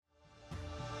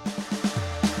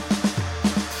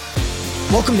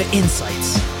Welcome to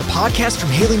Insights, the podcast from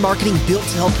Haley Marketing built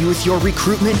to help you with your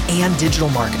recruitment and digital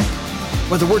marketing.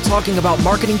 Whether we're talking about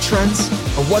marketing trends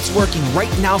or what's working right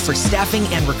now for staffing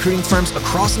and recruiting firms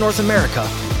across North America,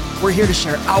 we're here to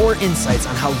share our insights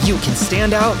on how you can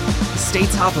stand out, stay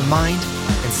top of mind,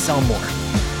 and sell more.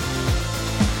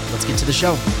 Let's get to the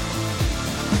show.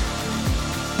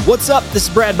 What's up? This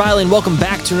is Brad Biley, and welcome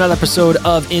back to another episode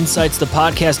of Insights, the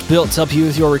podcast built to help you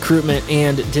with your recruitment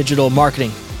and digital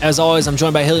marketing. As always, I'm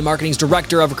joined by Haley Marketing's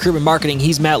Director of Recruitment Marketing.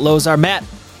 He's Matt Lozar. Matt,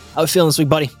 how are you feeling this week,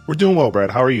 buddy? We're doing well, Brad.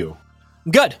 How are you?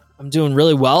 Good. I'm doing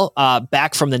really well.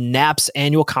 Back from the NAPS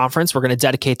annual conference. We're going to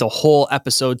dedicate the whole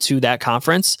episode to that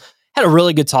conference. Had a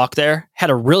really good talk there. Had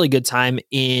a really good time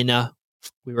we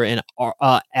were in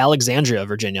Alexandria,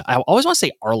 Virginia. I always want to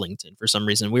say Arlington for some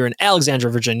reason. We were in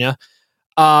Alexandria, Virginia.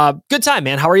 Good time,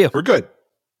 man. How are you? We're good.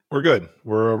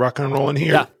 We're rocking and rolling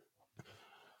here.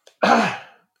 Yeah.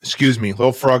 Excuse me, a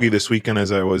little froggy this weekend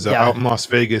as I was out in Las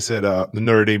Vegas at the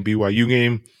Notre Dame BYU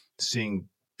game, seeing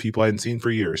people I hadn't seen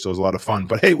for years. So it was a lot of fun.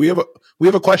 But hey, we have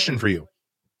a question for you.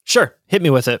 Sure, hit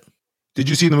me with it. Did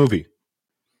you see the movie?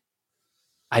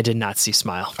 I did not see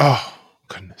Smile. Oh,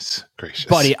 goodness gracious,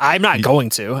 buddy! I'm not going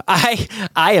to. I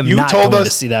am not going to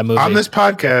see that movie on this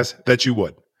podcast that you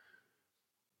would.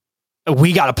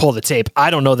 We got to pull the tape.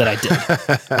 I don't know that I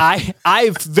did.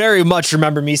 I very much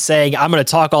remember me saying I'm going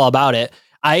to talk all about it.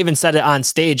 I even said it on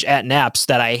stage at NAPS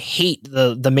that I hate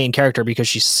the main character because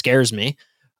she scares me.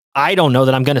 I don't know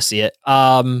that I'm going to see it.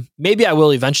 Maybe I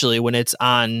will eventually when it's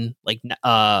on like,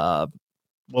 what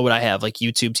would I have? Like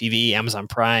YouTube TV, Amazon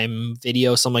Prime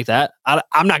Video, something like that.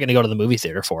 I'm not going to go to the movie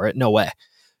theater for it. No way.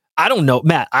 I don't know,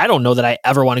 Matt. I don't know that I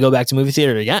ever want to go back to movie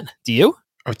theater again. Do you?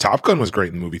 Oh, Top Gun was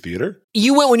great in the movie theater.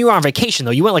 You went when you were on vacation,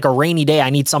 though. You went like a rainy day.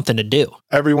 I need something to do.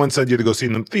 Everyone said you had to go see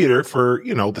in the theater for,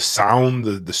 the sound,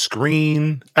 the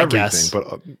screen, everything. I guess.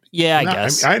 But I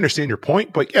guess. I understand your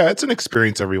point, but yeah, it's an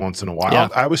experience every once in a while. Yeah.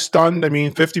 I was stunned. I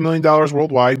mean, $50 million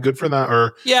worldwide, good for them.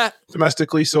 Or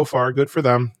domestically so far, good for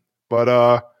them. But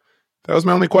that was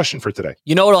my only question for today.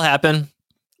 You know what'll happen?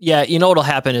 Yeah, you know what'll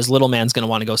happen is little man's going to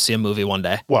want to go see a movie one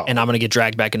day, and I'm going to get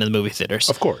dragged back into the movie theaters.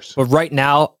 Of course. But right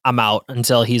now, I'm out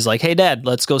until he's like, hey, Dad,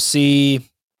 let's go see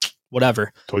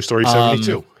whatever. Toy Story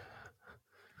 72.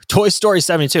 Toy Story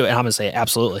 72. And I'm going to say,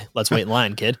 absolutely. Let's wait in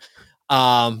line, kid.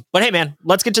 But hey, man,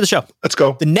 let's get to the show. Let's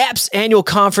go. The NAPS annual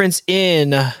conference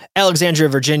in Alexandria,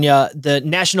 Virginia. The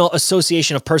National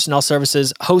Association of Personnel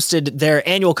Services hosted their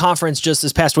annual conference just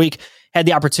this past week. Had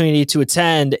the opportunity to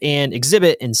attend and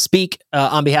exhibit and speak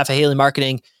on behalf of Haley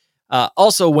Marketing.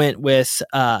 Also went with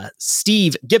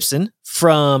Steve Gibson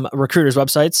from Recruiters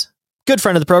Websites. Good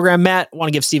friend of the program. Matt, want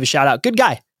to give Steve a shout out. Good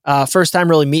guy. First time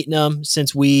really meeting him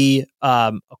since we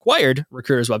acquired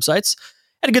Recruiters Websites.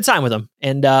 Had a good time with him.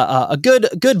 And a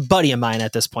good buddy of mine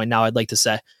at this point now, I'd like to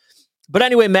say. But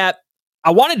anyway, Matt,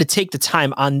 I wanted to take the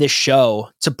time on this show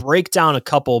to break down a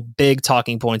couple big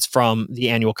talking points from the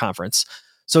annual conference.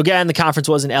 So again, the conference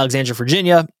was in Alexandria,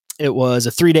 Virginia. It was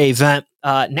a 3-day event.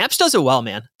 NAPS does it well,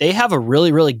 man. They have a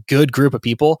really, really good group of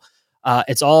people.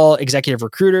 It's all executive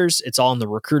recruiters. It's all in the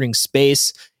recruiting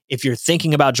space. If you're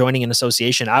thinking about joining an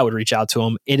association, I would reach out to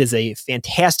them. It is a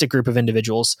fantastic group of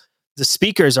individuals. The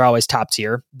speakers are always top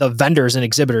tier. The vendors and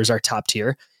exhibitors are top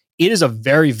tier. It is a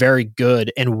very, very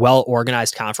good and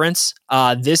well-organized conference.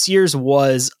 This year's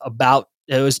was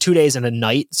it was 2 days and a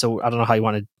night. So I don't know how you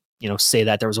want to say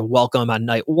that. There was a welcome on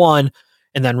night one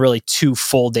and then really 2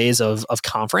 full days of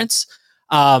conference.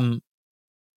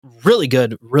 Really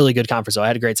good conference. So I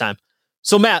had a great time.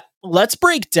 So Matt, let's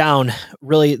break down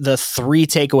really the 3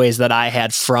 takeaways that I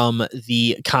had from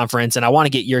the conference. And I want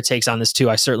to get your takes on this too.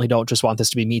 I certainly don't just want this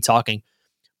to be me talking,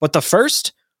 but the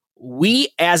first, we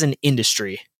as an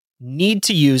industry need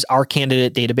to use our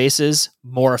candidate databases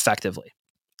more effectively.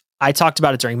 I talked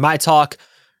about it during my talk.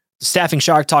 Staffing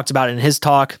Shark talked about it in his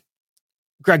talk.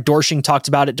 Greg Dorsching talked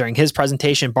about it during his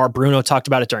presentation. Barb Bruno talked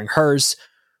about it during hers.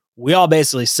 We all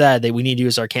basically said that we need to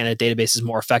use our candidate databases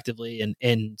more effectively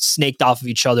and snaked off of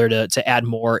each other to add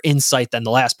more insight than the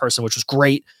last person, which was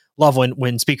great. Love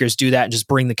when speakers do that and just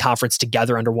bring the conference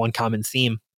together under one common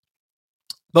theme.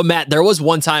 But Matt, there was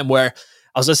one time where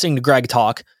I was listening to Greg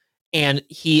talk and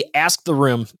he asked the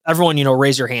room, everyone,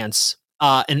 raise your hands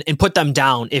and put them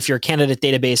down if your candidate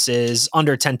database is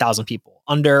under 10,000 people,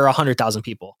 under 100,000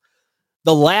 people.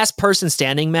 The last person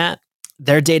standing, Matt,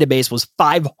 their database was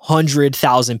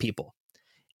 500,000 people.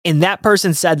 And that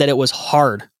person said that it was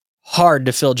hard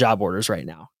to fill job orders right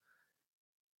now.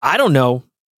 I don't know,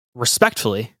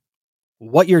 respectfully,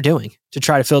 what you're doing to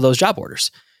try to fill those job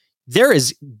orders. There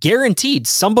is guaranteed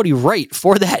somebody right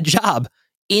for that job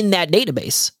in that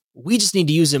database. We just need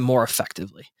to use it more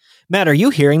effectively. Matt, are you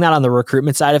hearing that on the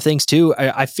recruitment side of things too?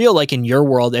 I feel like in your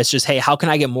world, it's just, hey, how can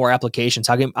I get more applications?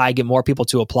 How can I get more people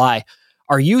to apply?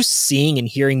 Are you seeing and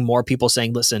hearing more people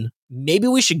saying, listen, maybe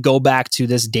we should go back to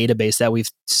this database that we've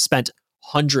spent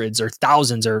hundreds or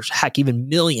thousands or heck, even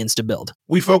millions to build?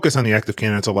 We focus on the active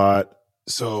candidates a lot.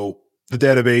 So the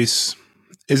database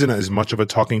isn't as much of a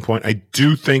talking point. I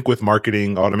do think with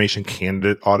marketing automation,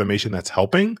 candidate automation, that's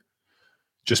helping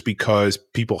just because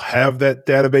people have that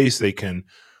database. They can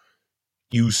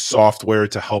use software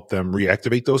to help them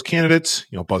reactivate those candidates,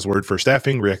 buzzword for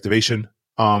staffing, reactivation.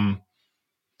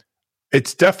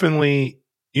 It's definitely,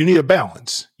 you need a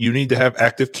balance. You need to have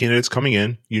active candidates coming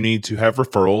in. You need to have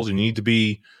referrals. You need to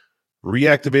be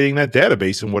reactivating that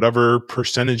database in whatever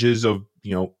percentages of,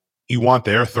 you want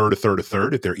there, a third,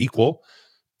 if they're equal.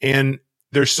 And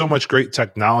there's so much great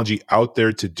technology out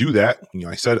there to do that.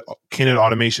 I said candidate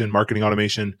automation, marketing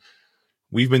automation.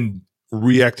 We've been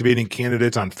reactivating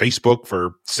candidates on Facebook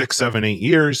for 6, 7, 8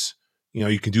 years.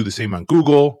 You can do the same on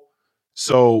Google.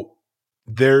 So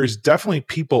there's definitely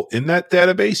people in that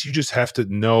database. You just have to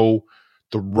know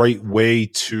the right way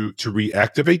to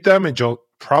reactivate them, and you'll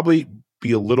probably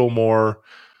be a little more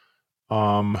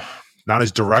not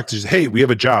as direct as, hey, we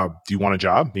have a job. Do you want a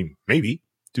job? I mean, maybe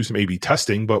do some A/B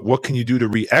testing, but what can you do to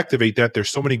reactivate that? There's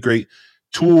so many great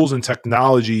tools and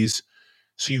technologies,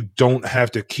 so you don't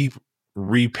have to keep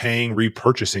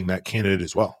repurchasing that candidate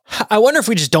as well. I wonder if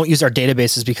we just don't use our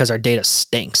databases because our data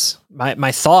stinks.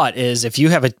 My thought is if you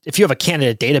have a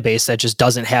candidate database that just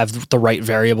doesn't have the right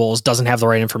variables, doesn't have the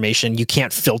right information, you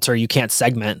can't filter, you can't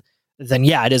segment, then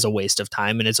yeah, it is a waste of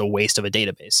time and it's a waste of a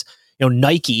database.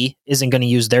 Nike isn't going to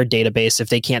use their database if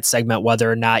they can't segment whether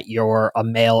or not you're a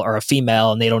male or a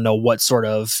female and they don't know what sort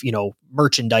of,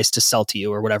 merchandise to sell to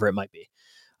you or whatever it might be.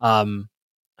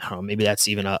 I don't know, maybe that's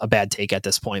even a bad take at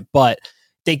this point, but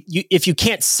if you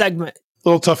can't segment, a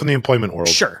little tough in the employment world.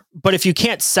 Sure. But if you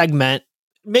can't segment,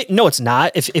 no, it's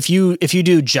not. If you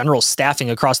do general staffing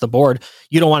across the board,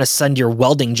 you don't want to send your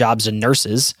welding jobs to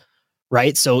nurses,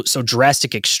 right? So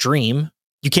drastic extreme,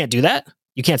 you can't do that.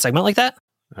 You can't segment like that.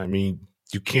 I mean,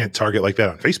 you can't target like that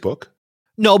on Facebook.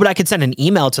 No, but I could send an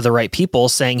email to the right people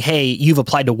saying, hey, you've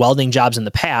applied to welding jobs in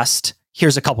the past.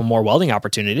 Here's a couple more welding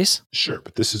opportunities. Sure,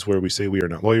 but this is where we say we are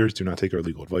not lawyers. Do not take our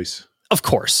legal advice. Of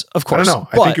course. I don't know.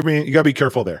 I think you got to be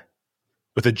careful there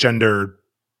with a gender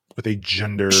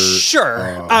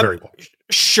sure variable.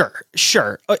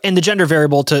 Sure. And the gender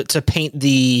variable to paint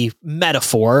the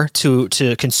metaphor to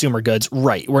consumer goods.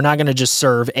 Right. We're not going to just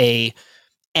serve a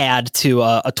ad to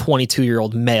a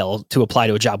 22-year-old male to apply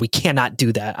to a job. We cannot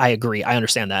do that. I agree. I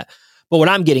understand that. But what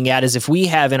I'm getting at is if we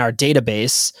have in our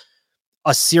database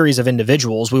a series of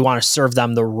individuals, we want to serve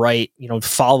them the right,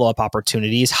 follow-up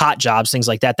opportunities, hot jobs, things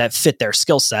like that fit their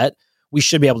skill set. We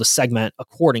should be able to segment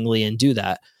accordingly and do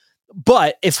that.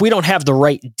 But if we don't have the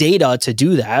right data to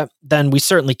do that, then we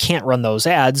certainly can't run those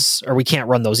ads, or we can't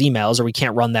run those emails, or we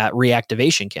can't run that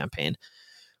reactivation campaign.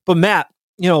 But Matt,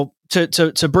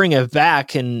 to bring it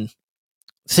back and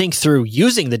think through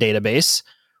using the database,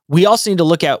 we also need to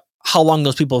look at how long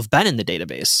those people have been in the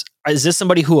database. Is this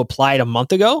somebody who applied a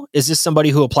month ago? Is this somebody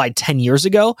who applied 10 years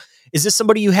ago? Is this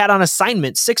somebody you had on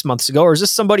assignment 6 months ago? Or is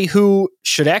this somebody who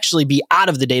should actually be out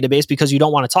of the database because you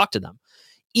don't want to talk to them?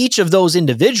 Each of those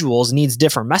individuals needs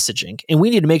different messaging, and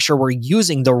we need to make sure we're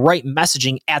using the right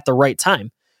messaging at the right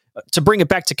time. To bring it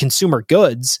back to consumer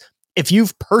goods, if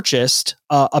you've purchased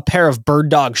a pair of Bird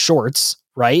Dog shorts,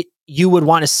 right, you would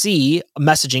want to see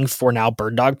messaging for now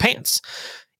Bird Dog pants.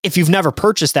 If you've never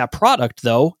purchased that product,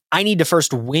 though, I need to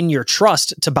first win your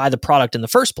trust to buy the product in the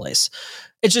first place.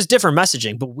 It's just different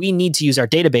messaging, but we need to use our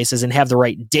databases and have the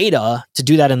right data to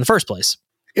do that in the first place.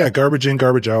 Yeah, garbage in,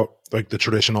 garbage out, like the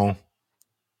traditional,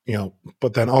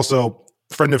 but then also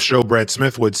friend of show, Brad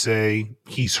Smith, would say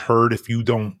he's heard if you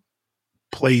don't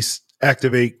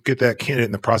activate, get that candidate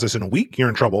in the process in a week, you're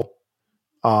in trouble,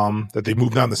 that they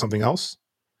moved on to something else.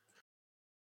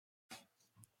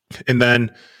 And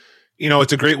then,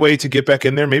 it's a great way to get back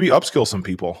in there, maybe upskill some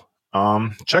people,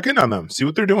 check in on them, see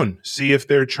what they're doing, see if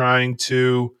they're trying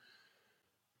to,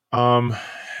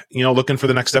 looking for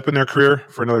the next step in their career,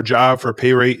 for another job, for a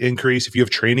pay rate increase. If you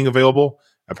have training available,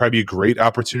 that'd probably be a great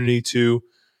opportunity to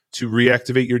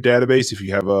reactivate your database. If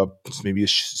you have maybe a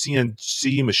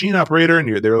CNC machine operator and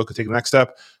they're looking to take the next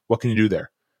step, what can you do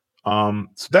there?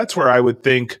 So that's where I would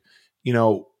think,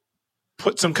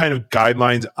 put some kind of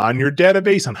guidelines on your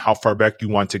database on how far back you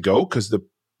want to go, because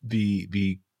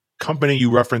the company you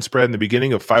referenced, Brad, in the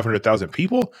beginning of 500,000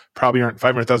 people probably aren't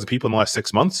 500,000 people in the last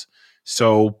 6 months.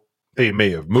 So they may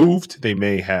have moved. They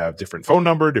may have different phone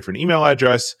number, different email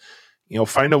address.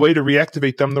 find a way to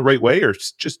reactivate them the right way, or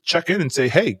just check in and say,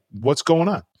 hey, what's going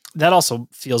on? That also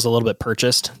feels a little bit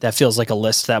purchased. That feels like a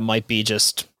list that might be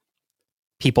just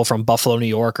people from Buffalo, New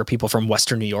York, or people from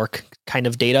Western New York kind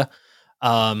of data.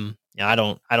 I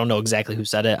don't know exactly who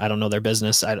said it. I don't know their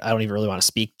business. I don't even really want to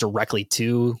speak directly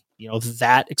to,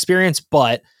 that experience,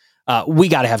 but we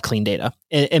got to have clean data.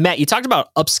 And Matt, you talked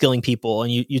about upskilling people,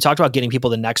 and you talked about getting people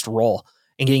the next role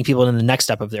and getting people in the next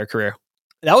step of their career.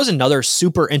 That was another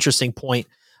super interesting point.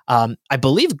 I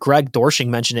believe Greg Dorsching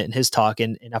mentioned it in his talk.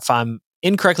 And if I'm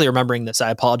incorrectly remembering this,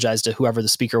 I apologize to whoever the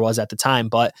speaker was at the time,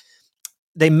 but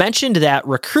they mentioned that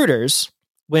recruiters,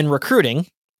 when recruiting,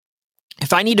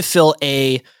 if I need to fill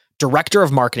a director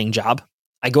of marketing job,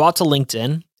 I go out to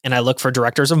LinkedIn and I look for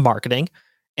directors of marketing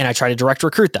and I try to direct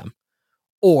recruit them.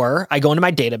 Or I go into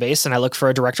my database and I look for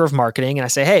a director of marketing and I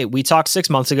say, hey, we talked 6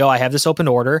 months ago. I have this open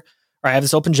order, or I have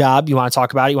this open job. You want to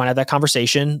talk about it? You want to have that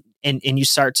conversation? And you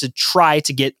start to try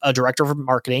to get a director of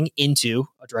marketing into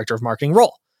a director of marketing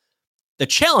role. The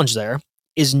challenge there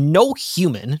is no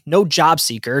human, no job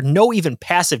seeker, no even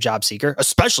passive job seeker,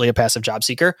 especially a passive job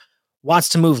seeker, wants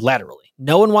to move laterally.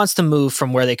 No one wants to move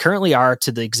from where they currently are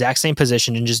to the exact same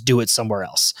position and just do it somewhere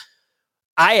else.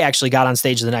 I actually got on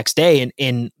stage the next day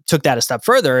and took that a step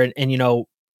further. And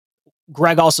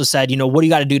Greg also said, what do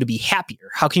you got to do to be happier?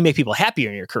 How can you make people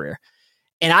happier in your career?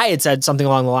 And I had said something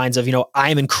along the lines of, I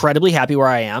am incredibly happy where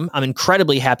I am. I'm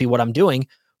incredibly happy what I'm doing.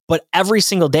 But every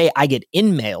single day I get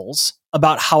in-mails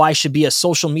about how I should be a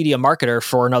social media marketer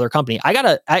for another company.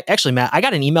 Matt, I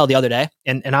got an email the other day,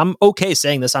 and I'm okay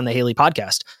saying this on the Haley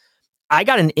podcast. I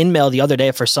got an in-mail the other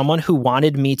day for someone who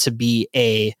wanted me to be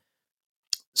a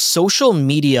social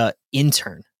media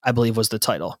intern, I believe was the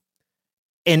title,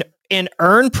 and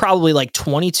earn probably like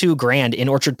 $22,000 in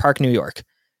Orchard Park, New York.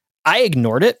 I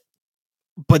ignored it,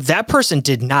 but that person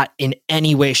did not in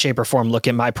any way, shape, or form look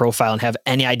at my profile and have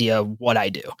any idea what I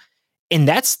do. And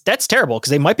that's terrible, because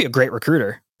they might be a great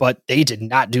recruiter, but they did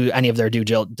not do any of their due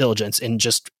diligence in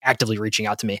just actively reaching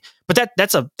out to me. But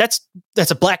that's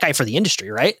a black eye for the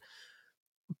industry, right?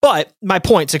 But my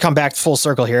point, to come back full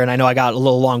circle here, and I know I got a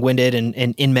little long-winded and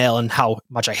in mail and how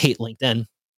much I hate LinkedIn.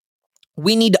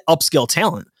 We need to upskill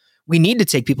talent. We need to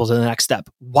take people to the next step.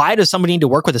 Why does somebody need to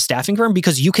work with a staffing firm?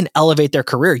 Because you can elevate their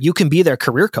career. You can be their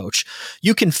career coach.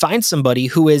 You can find somebody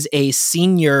who is a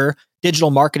senior digital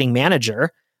marketing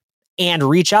manager and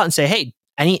reach out and say, hey,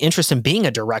 any interest in being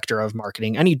a director of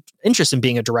marketing? Any interest in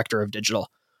being a director of digital?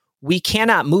 We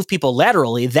cannot move people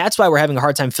laterally. That's why we're having a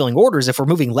hard time filling orders if we're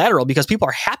moving lateral, because people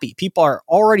are happy. People are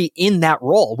already in that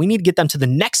role. We need to get them to the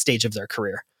next stage of their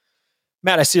career.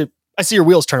 Matt, I see your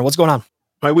wheels turning. What's going on?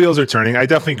 My wheels are turning. I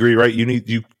definitely agree, right?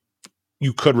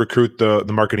 You could recruit the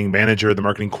marketing manager, the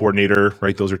marketing coordinator,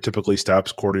 right? Those are typically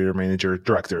steps: coordinator, manager,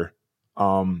 director.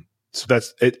 So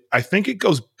that's it. I think it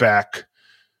goes back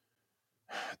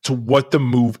to what the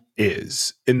move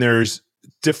is. And there's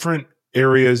different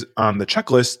areas on the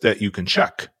checklist that you can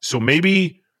check. So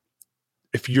maybe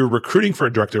if you're recruiting for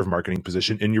a director of marketing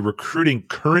position and you're recruiting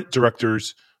current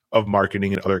directors of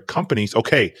marketing in other companies,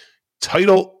 okay,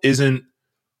 title isn't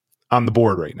on the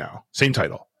board right now. Same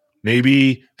title.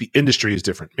 Maybe the industry is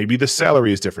different. Maybe the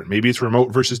salary is different. Maybe it's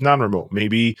remote versus non-remote.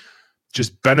 Maybe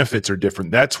just benefits are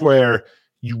different. That's where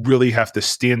you really have to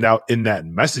stand out in that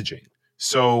messaging.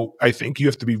 So I think you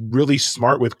have to be really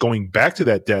smart with going back to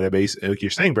that database. Like you're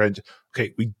saying, Brad,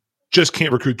 okay, we just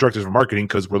can't recruit directors of marketing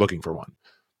because we're looking for one.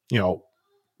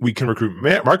 We can recruit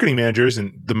marketing managers,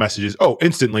 and the message is,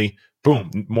 instantly,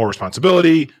 boom, more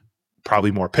responsibility,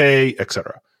 probably more pay,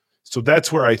 etc. So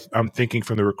that's where I'm thinking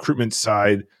from the recruitment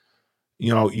side.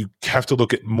 You have to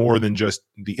look at more than just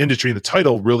the industry and the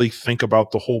title. Really think about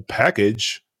the whole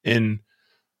package and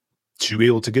to be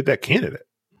able to get that candidate,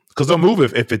 because they'll move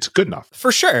if it's good enough.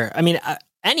 For sure. I mean,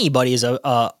 everybody is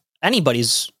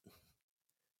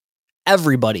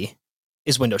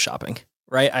window shopping,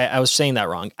 right? I was saying that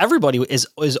wrong. Everybody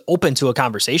is open to a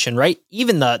conversation, right?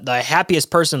 Even the happiest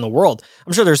person in the world.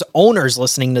 I'm sure there's owners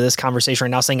listening to this conversation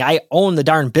right now saying, I own the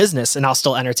darn business and I'll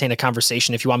still entertain a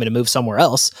conversation if you want me to move somewhere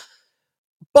else.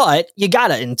 But you got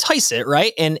to entice it,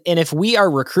 right? And if we are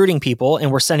recruiting people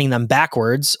and we're sending them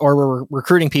backwards, or we're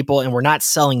recruiting people and we're not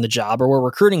selling the job, or we're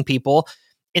recruiting people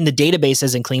and the database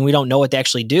isn't clean, we don't know what they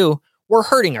actually do, we're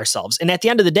hurting ourselves. And at the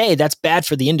end of the day, that's bad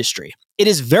for the industry. It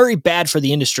is very bad for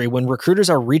the industry when recruiters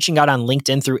are reaching out on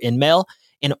LinkedIn through InMail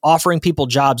and offering people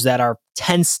jobs that are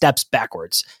 10 steps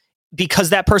backwards, because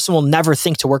that person will never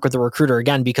think to work with a recruiter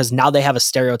again, because now they have a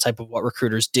stereotype of what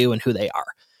recruiters do and who they are.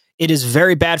 It is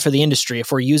very bad for the industry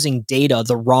if we're using data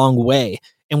the wrong way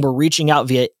and we're reaching out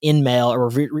via InMail, or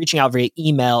we're reaching out via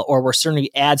email, or we're sending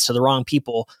ads to the wrong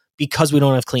people because we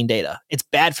don't have clean data. It's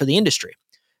bad for the industry.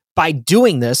 By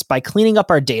doing this, by cleaning up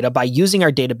our data, by using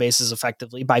our databases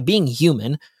effectively, by being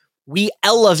human, we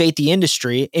elevate the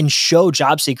industry and show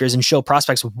job seekers and show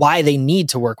prospects why they need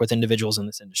to work with individuals in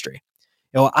this industry.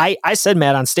 I said,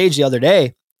 Matt, on stage the other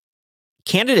day,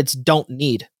 candidates don't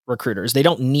need recruiters. They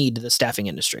don't need the staffing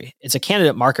industry. It's a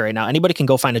candidate market right now. Anybody can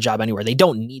go find a job anywhere. They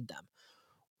don't need them.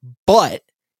 But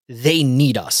they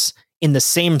need us in the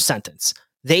same sentence.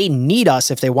 They need us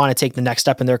if they want to take the next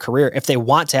step in their career, if they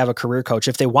want to have a career coach,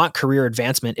 if they want career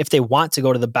advancement, if they want to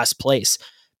go to the best place,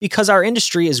 because our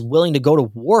industry is willing to go to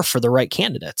war for the right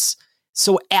candidates.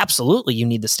 So absolutely, you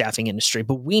need the staffing industry,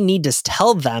 but we need to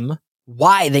tell them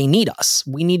why they need us.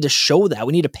 We need to show that.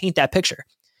 We need to paint that picture.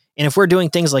 And if we're doing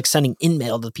things like sending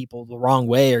in-mail to people the wrong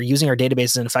way or using our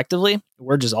databases ineffectively,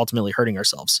 we're just ultimately hurting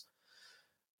ourselves.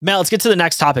 Matt, let's get to the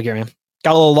next topic here, man.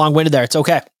 Got a little long-winded there. It's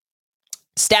okay.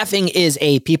 Staffing is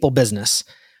a people business.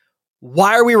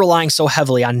 Why are we relying so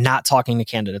heavily on not talking to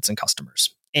candidates and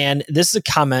customers? And this is a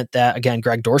comment that, again,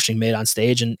 Greg Dorshing made on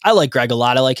stage. And I like Greg a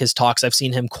lot. I like his talks. I've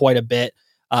seen him quite a bit.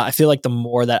 I feel like the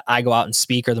more that I go out and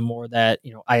speak or the more that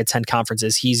I attend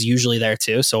conferences, he's usually there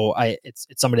too. So it's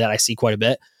somebody that I see quite a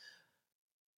bit.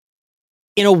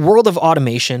 In a world of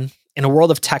automation, in a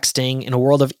world of texting, in a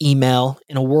world of email,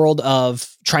 in a world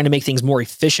of trying to make things more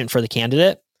efficient for the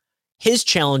candidate, his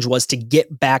challenge was to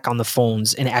get back on the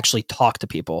phones and actually talk to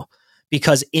people,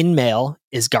 because in-mail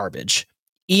is garbage.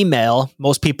 Email,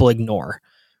 most people ignore.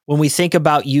 When we think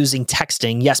about using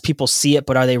texting, yes, people see it,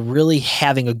 but are they really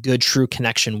having a good, true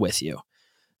connection with you?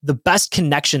 The best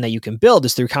connection that you can build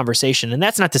is through conversation. And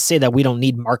that's not to say that we don't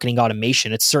need marketing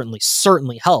automation. It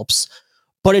certainly helps,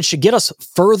 but it should get us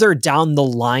further down the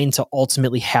line to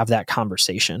ultimately have that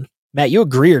conversation. Matt, you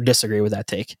agree or disagree with that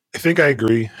take? I think I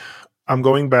agree. I'm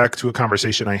going back to a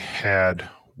conversation I had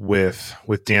with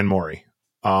Dan Morey,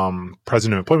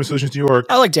 president of Employment Solutions New York.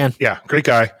 I like Dan. Yeah, great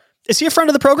guy. Is he a friend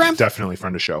of the program? Definitely a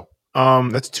friend of the show.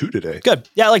 That's 2 today. Good.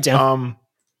 Yeah, I like Dan.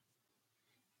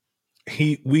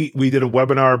 We did a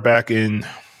webinar back in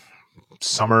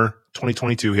summer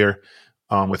 2022 here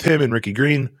with him and Ricky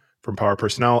Green from Power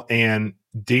Personnel. And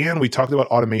Dan, we talked about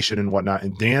automation and whatnot.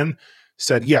 And Dan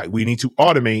said, yeah, we need to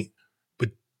automate, but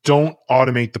don't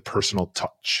automate the personal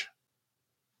touch.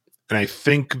 And I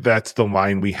think that's the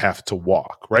line we have to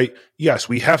walk, right? Yes,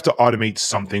 we have to automate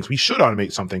some things. We should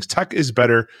automate some things. Tech is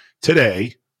better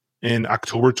today in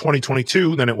October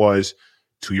 2022 than it was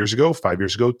 2 years ago, 5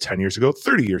 years ago, 10 years ago,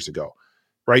 30 years ago,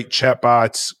 right?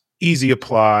 Chatbots, easy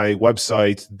apply,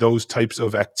 websites, those types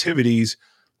of activities,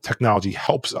 technology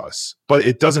helps us. But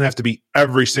it doesn't have to be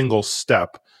every single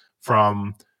step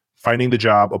from finding the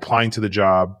job, applying to the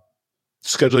job,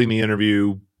 scheduling the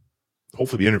interview.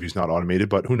 Hopefully the interview is not automated,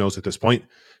 but who knows at this point.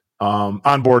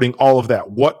 Onboarding, all of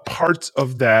that. What parts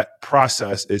of that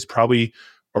process is probably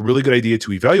a really good idea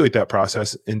to evaluate that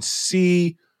process and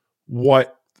see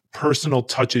what personal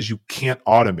touches you can't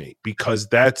automate, because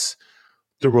that's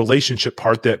the relationship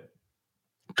part that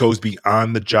goes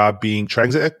beyond the job being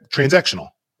transactional,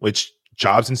 which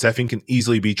jobs and staffing can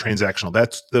easily be transactional.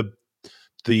 That's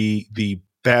the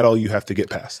battle you have to get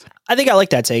past. I think I like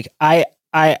that take.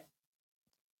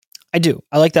 I do.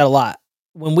 I like that a lot.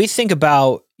 When we think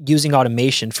about using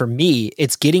automation, for me,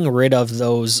 it's getting rid of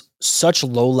those such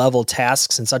low-level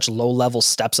tasks and such low-level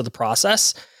steps of the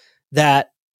process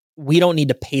that we don't need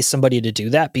to pay somebody to do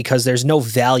that, because there's no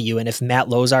value in if Matt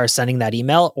Lozar is sending that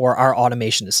email or our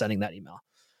automation is sending that email.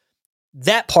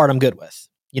 That part I'm good with.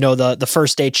 The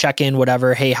first day check-in,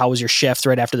 whatever. Hey, how was your shift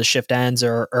right after the shift ends,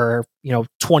 or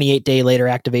 28 day later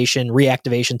activation,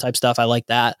 reactivation type stuff. I like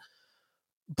that.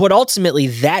 But ultimately,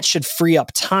 that should free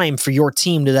up time for your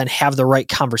team to then have the right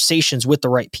conversations with the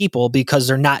right people, because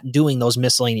they're not doing those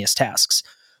miscellaneous tasks,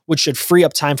 which should free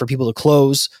up time for people to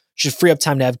close, should free up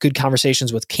time to have good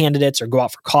conversations with candidates or go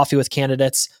out for coffee with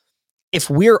candidates. If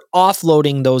we're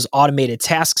offloading those automated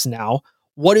tasks now,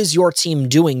 what is your team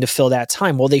doing to fill that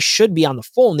time? Well, they should be on the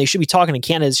phone. They should be talking to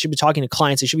candidates, should be talking to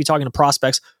clients, they should be talking to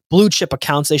prospects, blue chip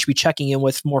accounts they should be checking in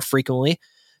with more frequently,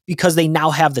 because they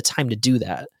now have the time to do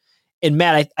that. And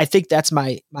Matt, I think that's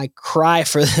my cry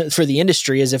for the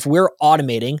industry is, if we're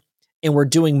automating and we're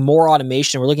doing more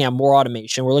automation, we're looking at more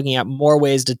automation, we're looking at more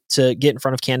ways to get in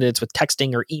front of candidates with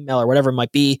texting or email or whatever it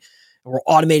might be, and we're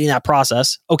automating that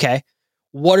process. Okay,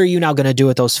 what are you now going to do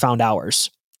with those found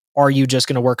hours? Are you just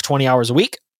going to work 20 hours a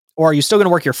week? Or are you still going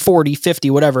to work your 40,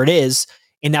 50, whatever it is,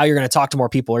 and now you're going to talk to more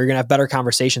people, or you're going to have better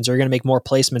conversations, or you're going to make more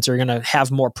placements, or you're going to have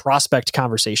more prospect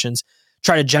conversations,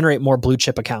 try to generate more blue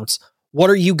chip accounts? What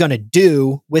are you going to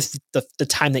do with the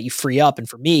time that you free up? And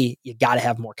for me, you got to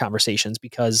have more conversations,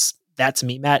 because that, to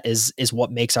me, Matt, is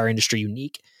what makes our industry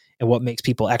unique and what makes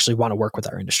people actually want to work with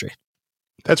our industry.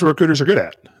 That's what recruiters are good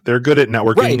at. They're good at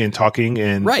networking and talking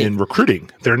and recruiting.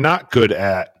 They're not good,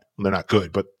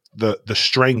 but the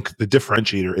strength, the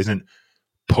differentiator isn't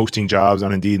posting jobs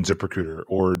on Indeed and ZipRecruiter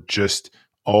or just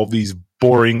all these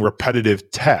boring,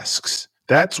 repetitive tasks.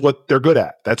 That's what they're good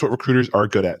at. That's what recruiters are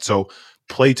good at. So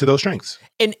play to those strengths.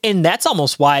 And that's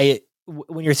almost why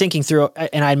when you're thinking through,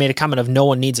 and I made a comment of no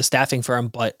one needs a staffing firm,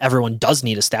 but everyone does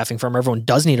need a staffing firm. Everyone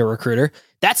does need a recruiter.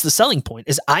 That's the selling point,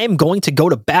 is I am going to go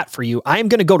to bat for you. I am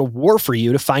going to go to war for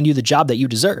you to find you the job that you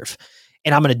deserve.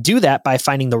 And I'm going to do that by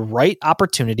finding the right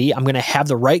opportunity. I'm going to have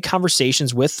the right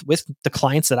conversations with the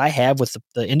clients that I have, with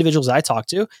the individuals I talk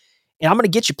to, and I'm going to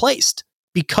get you placed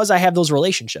because I have those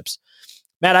relationships.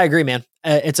 Matt, I agree, man.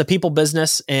 It's a people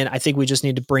business, and I think we just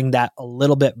need to bring that a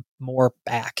little bit more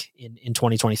back in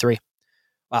 2023.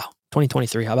 Wow,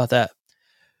 2023. How about that?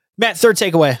 Matt, third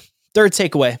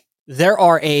takeaway. There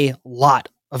are a lot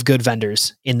of good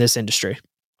vendors in this industry.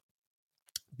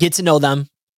 Get to know them.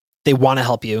 They want to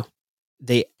help you.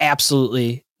 They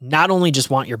absolutely not only just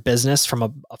want your business from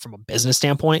a business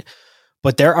standpoint,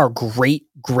 but there are great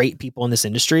people in this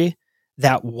industry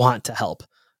that want to help.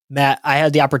 Matt, I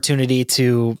had the opportunity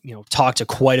to, talk to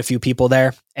quite a few people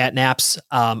there at NAPS.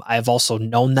 I've also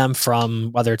known them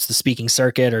from whether it's the speaking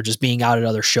circuit or just being out at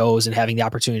other shows and having the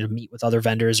opportunity to meet with other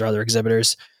vendors or other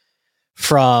exhibitors,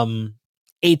 from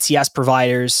ATS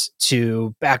providers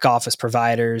to back office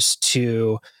providers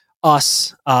to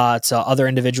us, to other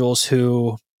individuals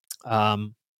who,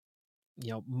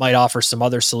 might offer some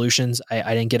other solutions.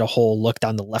 I didn't get a whole look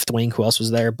down the left wing who else was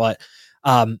there, but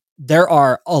there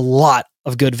are a lot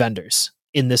of good vendors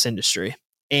in this industry.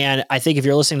 And I think if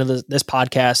you're listening to this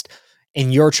podcast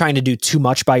and you're trying to do too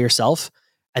much by yourself,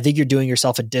 I think you're doing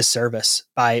yourself a disservice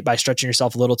by stretching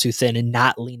yourself a little too thin and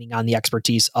not leaning on the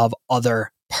expertise of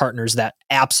other partners that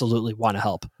absolutely want to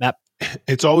help. Matt?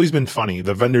 It's always been funny.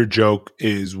 The vendor joke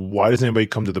is, why does anybody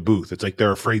come to the booth? It's like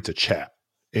they're afraid to chat.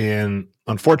 And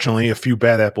unfortunately, a few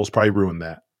bad apples probably ruined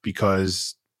that,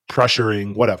 because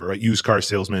pressuring, whatever, right? Used car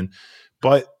salesman.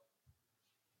 But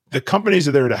the companies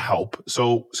are there to help.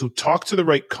 So talk to the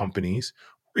right companies,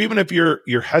 or even if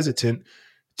you're hesitant,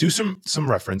 do some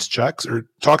reference checks or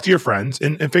talk to your friends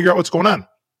and figure out what's going on.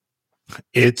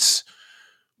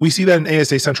 We see that in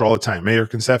ASA Central all the time.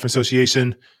 American Staffing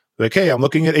Association, like, hey, I'm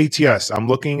looking at ATS. I'm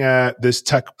looking at this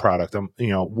tech product. I'm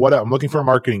looking for a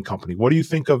marketing company. What do you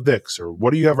think of this? Or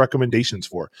what do you have recommendations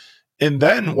for? And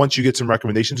then once you get some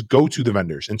recommendations, go to the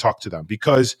vendors and talk to them,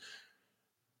 because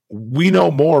we know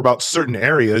more about certain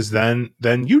areas than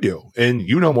you do. And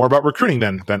you know more about recruiting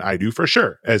than I do, for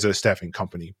sure, as a staffing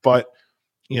company. But,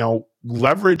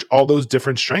 leverage all those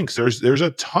different strengths. There's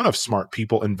a ton of smart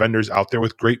people and vendors out there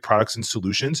with great products and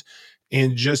solutions,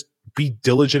 and just be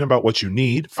diligent about what you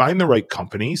need. Find the right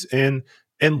companies and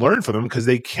learn from them, because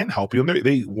they can help you and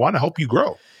they want to help you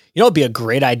grow. It'd be a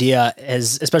great idea,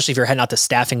 especially if you're heading out to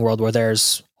staffing world where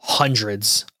there's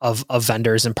hundreds of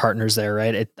vendors and partners there,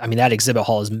 right? That exhibit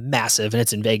hall is massive, and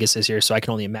it's in Vegas this year, so I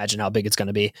can only imagine how big it's going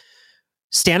to be.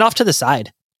 Stand off to the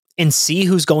side and see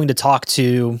who's going to talk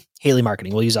to Haley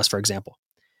Marketing. We'll use us for example.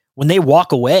 When they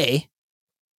walk away,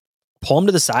 pull them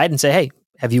to the side and say, hey,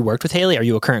 have you worked with Haley? Are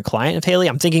you a current client of Haley?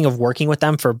 I'm thinking of working with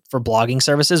them for blogging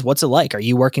services. What's it like? Are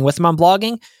you working with them on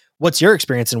blogging? What's your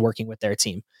experience in working with their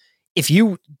team? If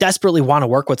you desperately want to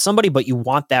work with somebody, but you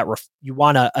want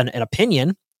an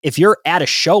opinion, if you're at a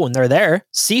show and they're there,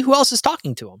 see who else is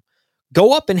talking to them.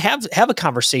 Go up and have a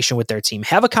conversation with their team.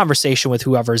 Have a conversation with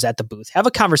whoever's at the booth. Have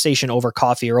a conversation over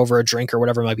coffee or over a drink or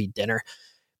whatever it might be, dinner.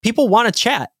 People want to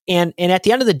chat. And at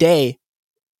the end of the day,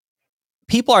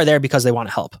 people are there because they want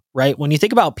to help, right? When you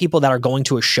think about people that are going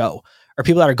to a show, or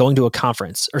people that are going to a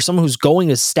conference, or someone who's going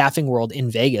to Staffing World in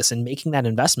Vegas and making that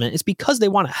investment, it's because they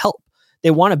want to help.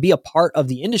 They want to be a part of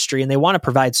the industry, and they want to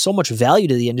provide so much value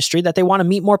to the industry that they want to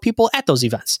meet more people at those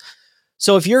events.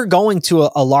 So if you're going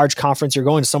to a large conference, you're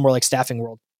going to somewhere like Staffing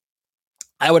World,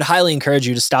 I would highly encourage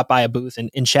you to stop by a booth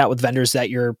and chat with vendors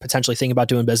that you're potentially thinking about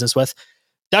doing business with.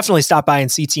 Definitely stop by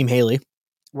and see Team Haley.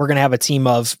 We're going to have a team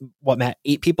of, Matt,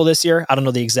 8 people this year. I don't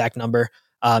know the exact number,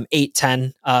 8,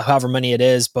 10, however many it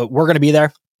is, but we're going to be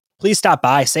there. Please stop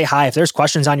by, say hi. If there's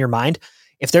questions on your mind,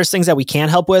 if there's things that we can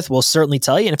help with, we'll certainly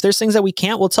tell you. And if there's things that we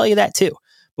can't, we'll tell you that too.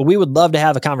 But we would love to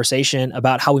have a conversation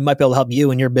about how we might be able to help you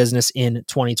and your business in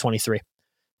 2023.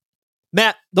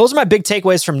 Matt, those are my big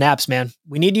takeaways from NAPS, man.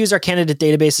 We need to use our candidate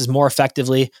databases more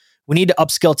effectively. We need to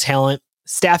upskill talent.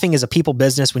 Staffing is a people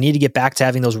business. We need to get back to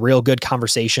having those real good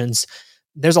conversations.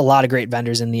 There's a lot of great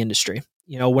vendors in the industry.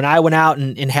 When I went out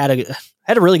and had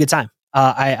a really good time,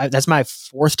 that's my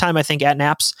 4th time, I think, at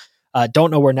NAPS.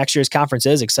 Don't know where next year's conference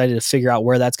is. Excited to figure out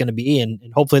where that's going to be, and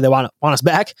hopefully they want us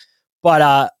back.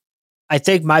 But I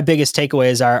think my biggest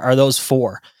takeaways are those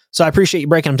 4. So I appreciate you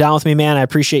breaking them down with me, man. I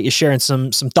appreciate you sharing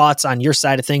some thoughts on your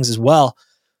side of things as well.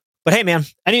 But hey, man,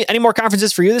 any more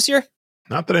conferences for you this year?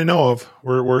 Not that I know of.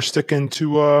 We're sticking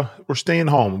to we're staying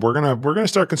home. We're gonna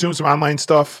start consuming some online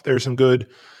stuff. There's some good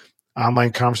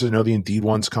online conferences. I know the Indeed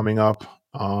one's coming up.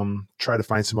 Try to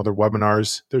find some other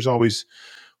webinars. There's always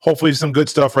hopefully some good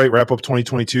stuff, right? Wrap up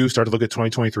 2022, start to look at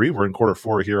 2023. We're in quarter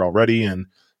 4 here already. And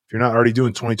if you're not already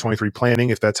doing 2023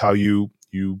 planning, if that's how you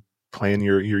plan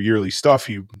your yearly stuff,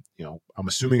 you know, I'm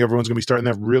assuming everyone's going to be starting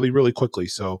that really, really quickly.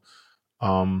 So,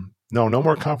 no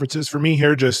more conferences for me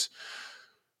here. Just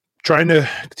trying to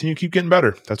continue to keep getting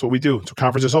better. That's what we do. That's what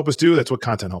conferences help us do. That's what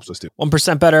content helps us do.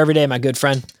 1% better every day, my good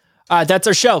friend. That's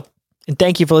our show. And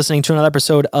thank you for listening to another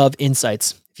episode of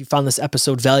Insights. If you found this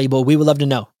episode valuable, we would love to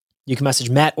know. You can message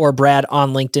Matt or Brad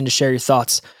on LinkedIn to share your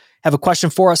thoughts. Have a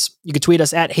question for us? You can tweet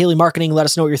us at Haley Marketing. Let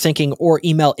us know what you're thinking, or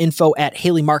email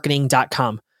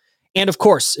info@haleymarketing.com. And of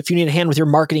course, if you need a hand with your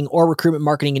marketing or recruitment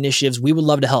marketing initiatives, we would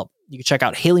love to help. You can check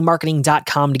out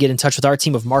haleymarketing.com to get in touch with our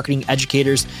team of marketing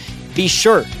educators. Be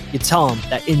sure you tell them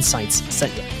that Insights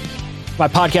sent you. My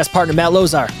podcast partner, Matt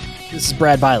Lozar. This is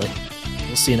Brad Biley.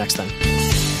 We'll see you next time.